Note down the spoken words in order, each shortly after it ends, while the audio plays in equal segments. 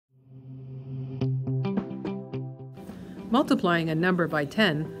Multiplying a number by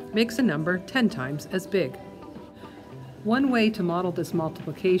 10 makes a number 10 times as big. One way to model this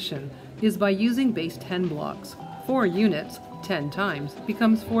multiplication is by using base 10 blocks. 4 units, 10 times,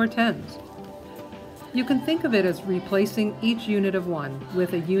 becomes 4 tens. You can think of it as replacing each unit of 1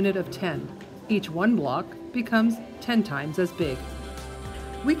 with a unit of 10. Each 1 block becomes 10 times as big.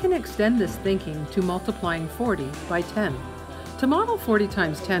 We can extend this thinking to multiplying 40 by 10. To model 40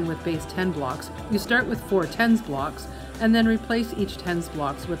 times 10 with base 10 blocks, you start with 4 tens blocks and then replace each tens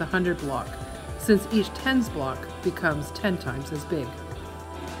blocks with a 100 block, since each tens block becomes 10 times as big.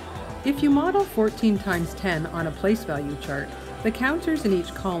 If you model 14 times 10 on a place value chart, the counters in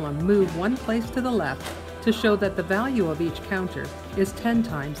each column move one place to the left to show that the value of each counter is 10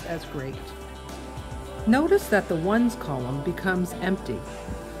 times as great. Notice that the ones column becomes empty.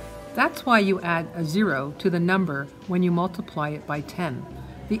 That's why you add a 0 to the number when you multiply it by 10.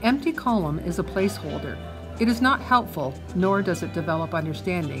 The empty column is a placeholder. It is not helpful, nor does it develop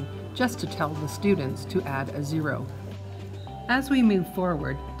understanding, just to tell the students to add a 0. As we move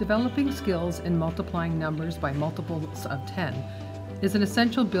forward, developing skills in multiplying numbers by multiples of 10 is an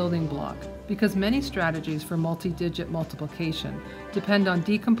essential building block because many strategies for multi-digit multiplication depend on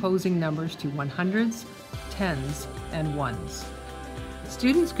decomposing numbers to 100s, 10s, and 1s.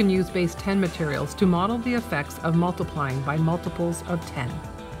 Students can use base 10 materials to model the effects of multiplying by multiples of 10.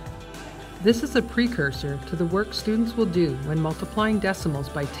 This is a precursor to the work students will do when multiplying decimals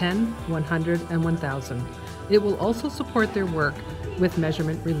by 10, 100, and 1000. It will also support their work with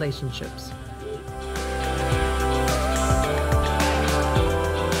measurement relationships.